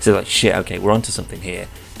 Yeah. So like, shit, okay, we're onto something here.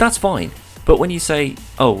 That's fine. But when you say,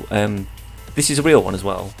 this is a real one as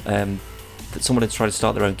well, that someone had tried to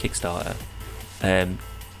start their own Kickstarter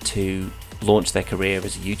to launch their career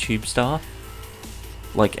as a YouTube star,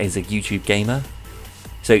 like as a YouTube gamer.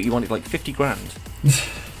 So you wanted like 50 grand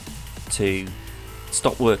to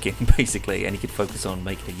stop working basically, and he could focus on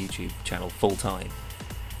making a YouTube channel full time.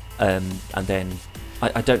 And then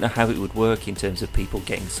I don't know how it would work in terms of people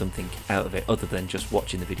getting something out of it other than just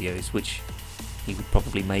watching the videos, which he would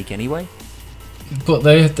probably make anyway. But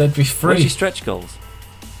they'd be free. Where's your stretch goals?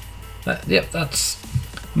 That's.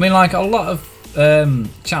 I mean, like a lot of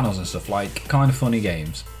channels and stuff, like Kind of Funny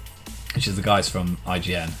Games, which is the guys from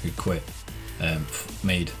IGN who quit,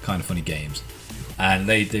 made Kind of Funny Games, and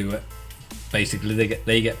they do basically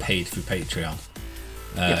they get paid through Patreon,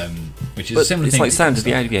 which is a similar it's thing. It's like Sound of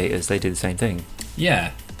the Aviators. They do the same thing.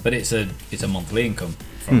 Yeah, but it's a monthly income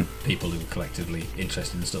from people who are collectively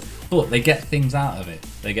interested in stuff. But they get things out of it.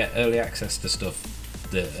 They get early access to stuff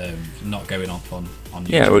that not going up on YouTube.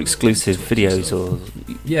 Yeah, or exclusive videos or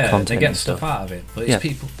content they get and stuff out of it. But it's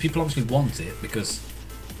people obviously want it because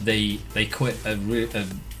they quit a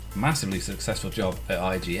massively successful job at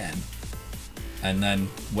IGN and then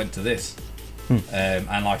went to this.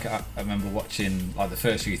 And like I remember watching like the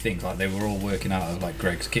first few things, like they were all working out of like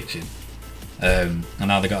Greg's kitchen. And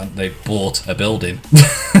now they bought a building.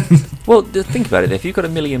 Well, think about it. If you've got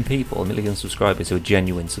 1 million people, 1 million subscribers who are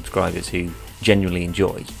genuine subscribers who genuinely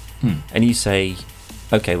enjoy, and you say,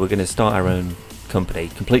 okay, we're going to start our own company,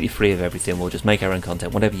 completely free of everything, we'll just make our own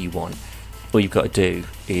content, whatever you want, all you've got to do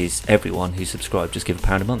is everyone who's subscribed just give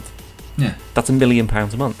 £1 a month. Yeah. That's £1 million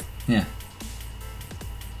a month. Yeah.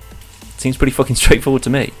 Seems pretty fucking straightforward to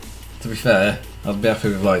me. To be fair, I'd be happy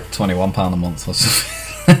with like £21 a month or something.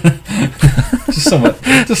 just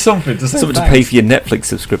something to say something thanks. to pay for your Netflix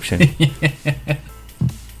subscription.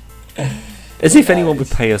 As if anyone would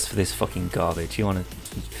pay us for this fucking garbage. You want to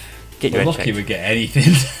get your We're head lucky checked. we get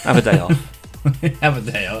anything. Have a day off. Have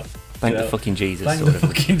a day off. Thank the fucking Jesus. Thank sort the of.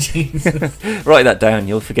 fucking Jesus. Write that down.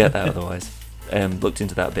 You'll forget that otherwise. Looked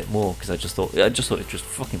into that a bit more because I just thought it was just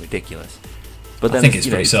fucking ridiculous. But then I think it's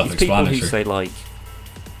pretty it's self-explanatory. people who say like,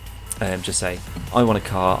 just say, I want a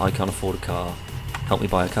car. I can't afford a car. Help me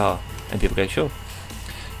buy a car. And people go, sure.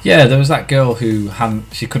 Yeah, there was that girl who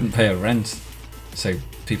she couldn't pay her rent, so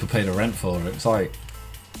people paid her rent for her. It's like,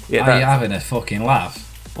 are you having a fucking laugh?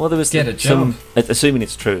 Well, there was Get a job. Assuming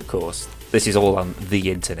it's true, of course. This is all on the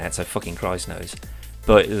internet, so fucking Christ knows.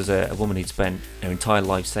 But there was a woman who'd spent her entire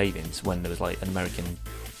life savings when there was like an American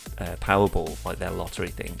Powerball, like their lottery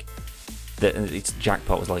thing. Its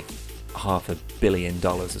jackpot was like $500 million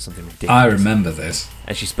or something ridiculous. I remember this.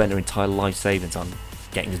 And she spent her entire life savings on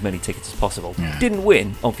getting as many tickets as possible. Yeah. Didn't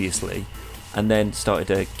win, obviously, and then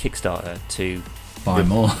started a Kickstarter to Buy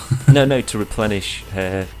more. to replenish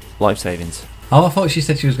her life savings. Oh, I thought she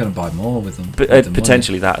said she was going to buy more with them. But with the money.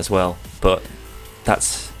 potentially that as well. But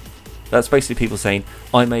that's basically people saying,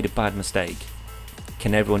 I made a bad mistake.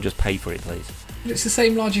 Can everyone just pay for it, please? It's the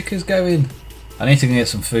same logic as going, I need to go get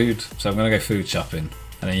some food, so I'm going to go food shopping.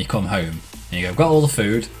 And then you come home and you go, I've got all the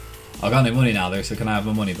food. I've got no money now though, so can I have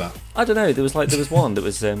my money back? I don't know. There was one. There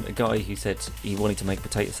was a guy who said he wanted to make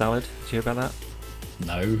potato salad. Did you hear about that?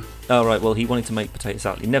 No. Oh right. Well, he wanted to make potato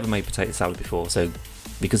salad. He never made potato salad before, so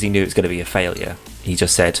because he knew it was going to be a failure, he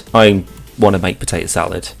just said, "I want to make potato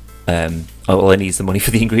salad. All I need is the money for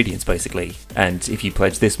the ingredients, basically. And if you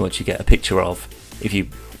pledge this much, you get a picture of. If you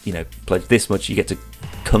pledge this much, you get to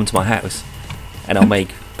come to my house, and I'll make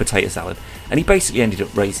potato salad." And he basically ended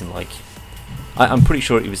up raising I'm pretty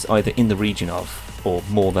sure it was either in the region of or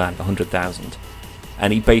more than 100,000.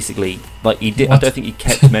 And he basically I don't think he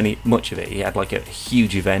kept much of it. He had a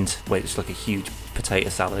huge event where it's a huge potato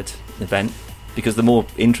salad event, because the more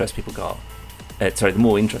interest people got, the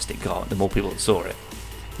more interest it got, the more people that saw it.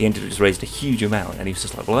 He ended up just raised a huge amount, and he was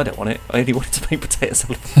just like, well, I don't want it. I only wanted to make potato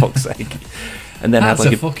salad for fuck's sake. And then That's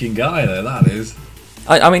a fucking guy though, that is.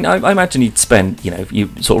 I mean, I imagine he'd spend, you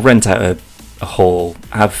sort of rent out a hall,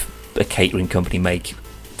 have a catering company make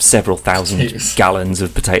several thousand gallons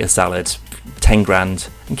of potato salad, 10 grand,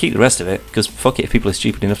 and keep the rest of it, because fuck it, if people are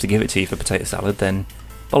stupid enough to give it to you for potato salad, then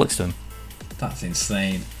bollocks to them. That's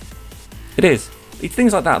insane. It is. It's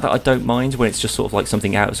things like that I don't mind, when it's just sort of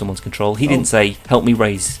something out of someone's control. He didn't say, help me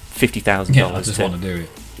raise $50,000. Yeah, I just want to do it.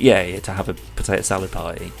 Yeah, to have a potato salad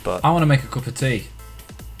party. But I want to make a cup of tea.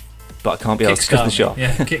 But I can't be asked to go to the shop.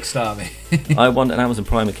 Yeah, kickstart me. I want an Amazon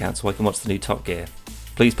Prime account so I can watch the new Top Gear.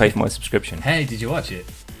 Please pay for my subscription. Hey, did you watch it?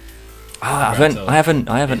 I haven't.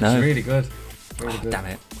 It's No. really good. Really good. Damn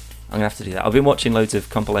it! I'm gonna have to do that. I've been watching loads of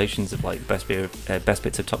compilations of best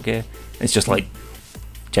bits of Top Gear. It's just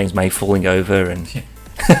James May falling over and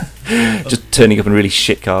just turning up in really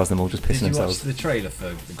shit cars, and them all just pissing Did you themselves. watch the trailer for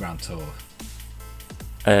the Grand Tour?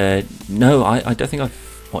 No, I don't think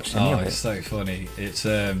I've watched any of it. It's so funny. It's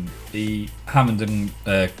Hammond and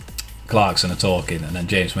Clarkson are talking, and then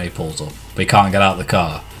James May pulls up, but he can't get out of the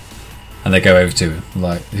car, and they go over to him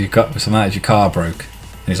 "You got some out? Is your car broke?"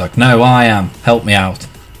 And he's like, "No, I am. Help me out."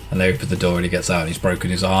 And they open the door, and he gets out, and he's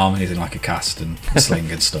broken his arm, and he's in a cast and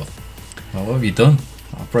sling and stuff. Well, what have you done?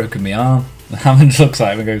 I've broken my arm. And Hammond looks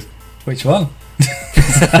at him and goes, "Which one?"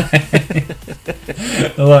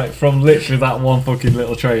 From literally that one fucking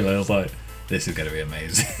little trailer, I was like, "This is going to be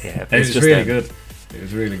amazing." Yeah, It was really good. It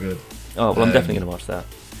was really good. Oh well, I'm definitely gonna watch that.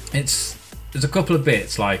 There's a couple of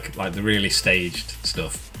bits like the really staged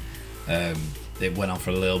stuff. It went on for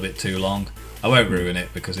a little bit too long. I won't ruin it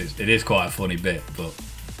because it is quite a funny bit, but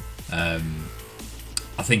I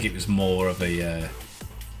think it was more of a.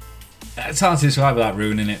 It's hard to describe without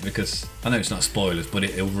ruining it, because I know it's not spoilers, but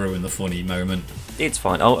it'll ruin the funny moment. It's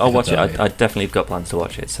fine. I'll watch it. I definitely have got plans to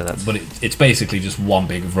watch it. So that's. But it's basically just one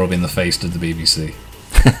big rub in the face to the BBC.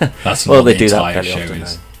 That's well, what they the do that entire fairly show often.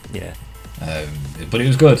 is. Yeah. But it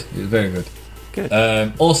was good. It was very good. Good.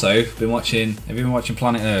 Also, have you been watching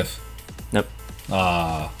Planet Earth? Nope.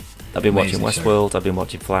 Ah. I've been watching amazing Westworld. I've been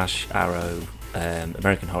watching Flash, Arrow,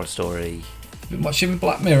 American Horror Story. Been watching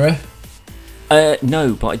Black Mirror?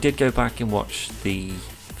 No, but I did go back and watch the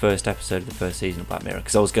first episode of the first season of Black Mirror,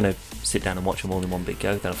 because I was going to sit down and watch them all in one big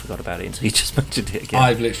go. Then I forgot about it until you just mentioned it again.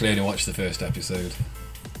 I've literally only watched the first episode.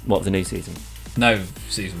 What, the new season? No,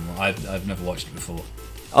 season 1. I've never watched it before.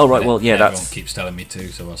 Oh right, well yeah, everyone that's. keeps telling me to,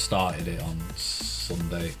 so I started it on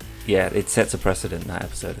Sunday. Yeah, it sets a precedent, that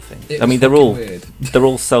episode of thing. It I mean, was weird. they're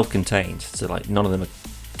all self-contained, so none of them are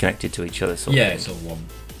connected to each other. It's all one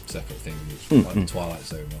separate thing, which like the Twilight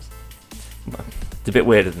Zone was. It's a bit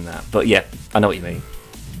weirder than that, but yeah, I know what you mean.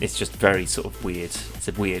 It's just very sort of weird. It's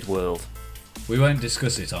a weird world. We won't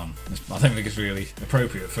discuss it on. I don't think it's really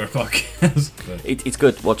appropriate for a podcast. It's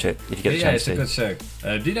good. Watch it if you get a chance to. Yeah, it's a good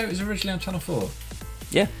show. Do you know it was originally on Channel 4?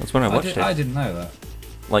 Yeah, that's when I watched it. I didn't know that.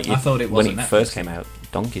 I thought it was when it first came out,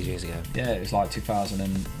 donkeys years ago. Yeah, it was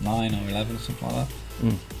 2009 or 11 or something like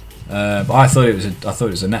that. But I thought it was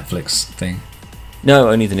a Netflix thing. No,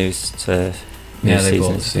 only the news. They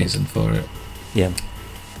bought the season for it. Yeah.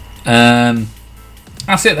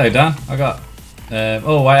 That's it though, Dan. I've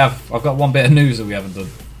got one bit of news that we haven't done.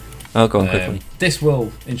 Oh, go on quickly. This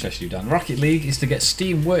will interest you, Dan. Rocket League is to get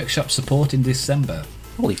Steam Workshop support in December.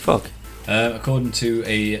 Holy fuck. According to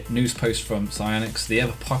a news post from Psyonix, the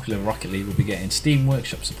ever-popular Rocket League will be getting Steam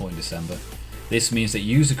Workshop support in December. This means that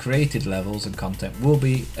user-created levels and content will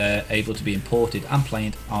be able to be imported and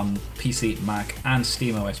played on PC, Mac, and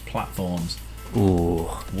SteamOS platforms. Ooh.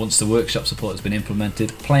 Once the workshop support has been implemented,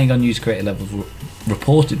 playing on user-created levels will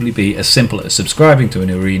reportedly be as simple as subscribing to an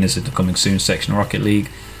Arenas in the coming soon section of Rocket League.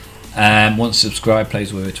 Once subscribed,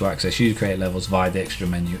 players will be able to access user-created levels via the extra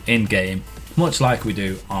menu in-game, much like we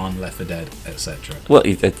do on Left 4 Dead, etc. Well,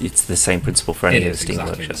 it's the same principle for any It of the is Steam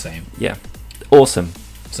exactly Workshop. the same. Yeah. Awesome.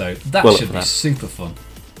 So that Well, should for be that. super fun.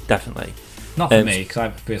 Definitely. Not for me, because I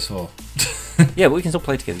have a PS4. Yeah, but we can still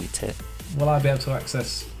play together, you tit. Will I be able to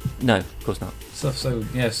access No, of course not. stuff? So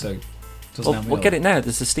doesn't Well, help me we'll out. get it now.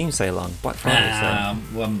 There's a Steam sale on Black Friday.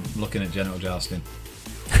 Well, I'm looking at genital jousting.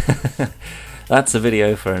 So that's a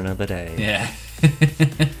video for another day. Yeah.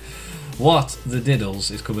 What the diddles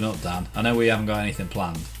is coming up, Dan? I know we haven't got anything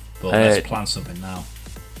planned, but let's plan something now.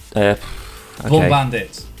 Okay. Bull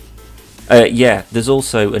Bandits. Yeah, there's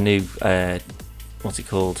also a new, what's it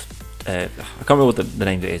called? I can't remember what the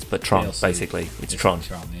name of it is, but Tron, DLC. basically. It's Tron.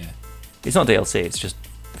 Yeah. It's not DLC, it's just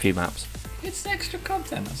a few maps. It's extra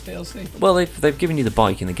content. That's DLC. Well, they've given you the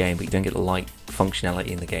bike in the game, but you don't get the light functionality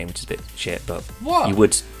in the game, which is a bit shit, but What? you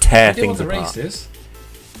would tear You do all things the apart. races.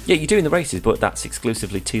 Yeah, you do in the races, but that's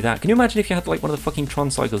exclusively to that. Can you imagine if you had like one of the fucking Tron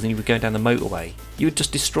cycles and you were going down the motorway? You would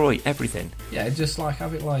just destroy everything. Yeah, just like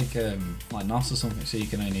have it like NOS or something, so you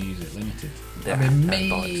can only use it limited. Yeah, That'd be and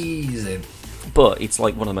bikes. amazing. But it's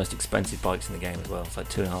like one of the most expensive bikes in the game as well. It's like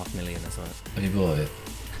 2.5 million or something. Have you bought it?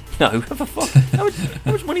 No, what the fuck?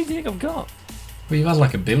 How much money do you think I've got? Well, you've had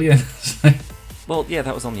like $1 billion. Well, yeah,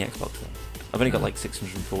 that was on the Xbox then. I've only got like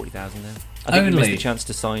 640,000 now. I think you missed Only? the chance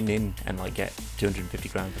to sign in and like get 250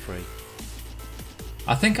 grand for free.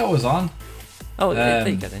 I think I was on. Oh, there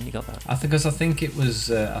you go then, you got that. I think it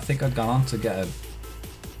was. I think I'd gone on to get a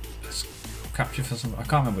capture for some. I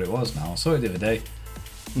can't remember what it was now. I saw it the other day.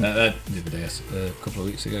 A couple of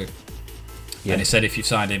weeks ago. Yeah, And it said if you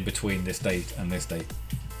signed in between this date and this date.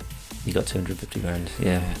 you got 250 grand.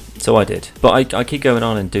 Yeah. So I did, but I keep going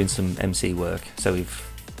on and doing some MC work. So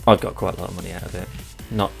I've got quite a lot of money out of it.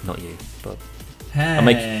 Not you, but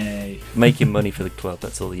Hey. making money for the club.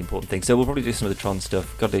 That's all the important thing. So we'll probably do some of the Tron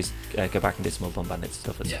stuff. Got to go back and do some more Bomb Bandit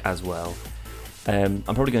stuff as well. I'm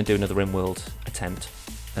probably going to do another RimWorld attempt.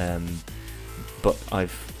 But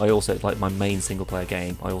I also, like my main single player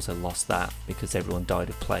game, I also lost that because everyone died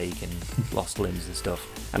of plague and lost limbs and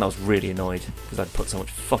stuff, and I was really annoyed because I'd put so much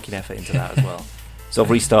fucking effort into that as well. So I've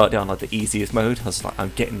restarted it on like the easiest mode. I was like,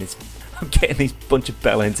 I'm getting these bunch of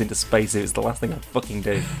bellends into space. It was the last thing I'd fucking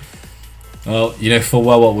do. Well, you know full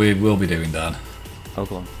well what we will be doing, Dan. Oh,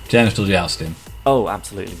 go on. Genital jousting, Oh,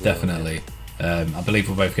 absolutely. we will, definitely. I believe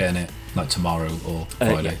we're both getting it like tomorrow or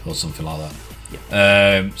Friday yeah. or something like that.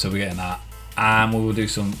 Yeah. So we're getting that, and we will do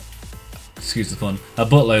some. Excuse the pun. A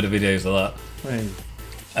buttload of videos of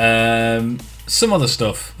that. Some other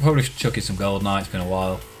stuff. Probably chuck in some Goldeneye. It's been a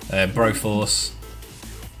while. Broforce.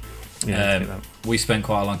 Yeah, let's do that. We spent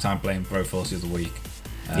quite a long time playing Broforce the other week.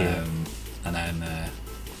 Yeah. And then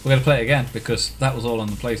we're going to play it again because that was all on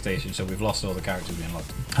the PlayStation, so we've lost all the characters we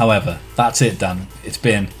unlocked. However, that's it, Dan. It's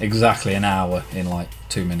been exactly an hour in like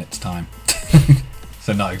 2 minutes' time.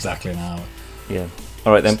 So not exactly an hour. Yeah.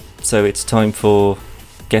 All right then. So it's time for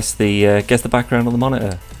guess the background on the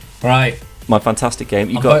monitor. Right. My fantastic game.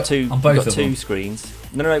 You've On got bo- two. on both You've got of two them. screens.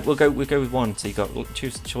 No. We'll go with one. So you got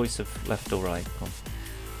choose a choice of left or right. Go on.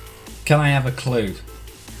 Can I have a clue?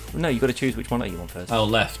 No, you got to choose which one you want first. Oh,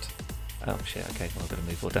 left. Oh shit. Okay. Well, I've got to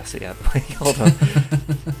move Audacity out of the way. Hold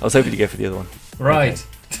on. I was hoping to go for the other one. Right.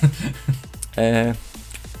 Okay.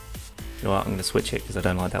 You know what? I'm going to switch it because I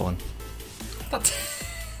don't like that one.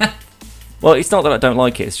 Well, it's not that I don't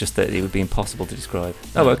like it. It's just that it would be impossible to describe.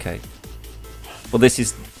 Oh, okay. Well, this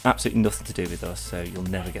is absolutely nothing to do with us, so you'll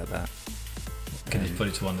never get that. Can you put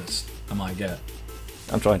it to one that's I might get?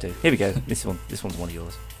 I'm trying to. Here we go. This one's one of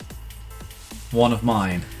yours. One of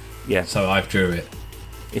mine. Yeah. So I've drew it.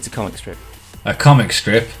 It's a comic strip. A comic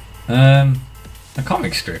strip. A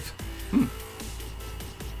comic strip.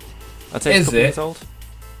 I'd say it's Is a couple of it? years old.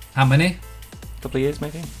 How many? A couple of years,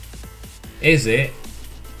 maybe. Is it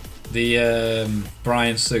the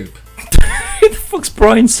Brian soup? Who the fuck's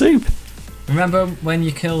Brian Soup? Remember when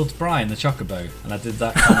you killed Brian the Chocobo and I did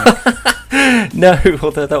that comic? No,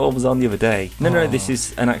 although that one was on the other day. No, Oh. this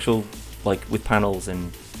is an actual, like, with panels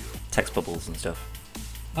and text bubbles and stuff.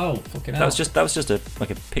 Oh, fucking hell. That was just a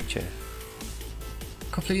picture. A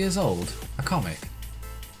couple of years old. A comic.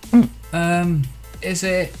 Hmm. Is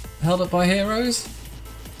it Held Up by Heroes?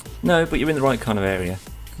 No, but you're in the right kind of area.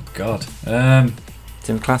 Good God. It's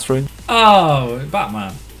in the classroom. Oh,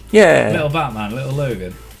 Batman. Yeah. Little Batman, little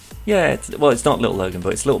Logan. Yeah, it's not little Logan,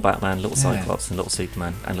 but it's little Batman, little Yeah. Cyclops, and little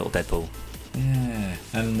Superman, and little Deadpool. Yeah,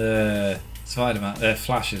 and Spider-Man,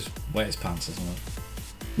 Flash is wet his pants or something.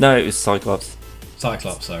 No, it was Cyclops.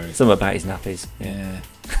 Cyclops, sorry. Something about his nappies. Yeah,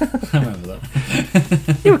 I remember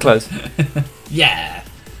that. You were close. Yeah,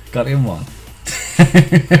 got in one.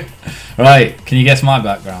 Right, can you guess my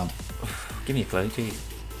background? Give me a clue, jeez.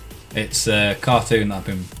 It's a cartoon that I've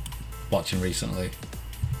been watching recently.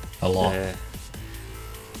 A lot.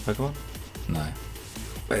 Pokemon? No.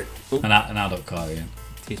 Wait. An adult cartoon.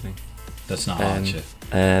 Excuse me. That's not Archer.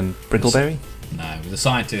 Brinkleberry? No, with a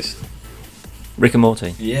scientist. Rick and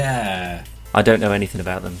Morty. Yeah. I don't know anything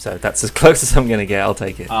about them, so that's as close as I'm going to get. I'll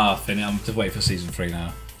take it. Finn, I'm just waiting for season 3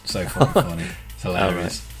 now. So funny. It's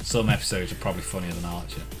hilarious. Some episodes are probably funnier than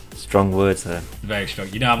Archer. Strong words there. Very strong.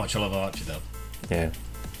 You know how much I love Archer, though. Yeah.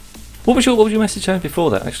 What was your message home before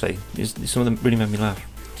that? Actually, some of them really made me laugh.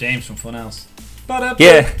 James from Funhouse.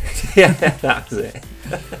 Yeah, yeah, that was it.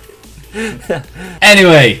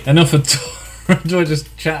 Anyway, enough of enjoy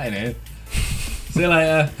just chatting here. See you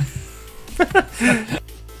later.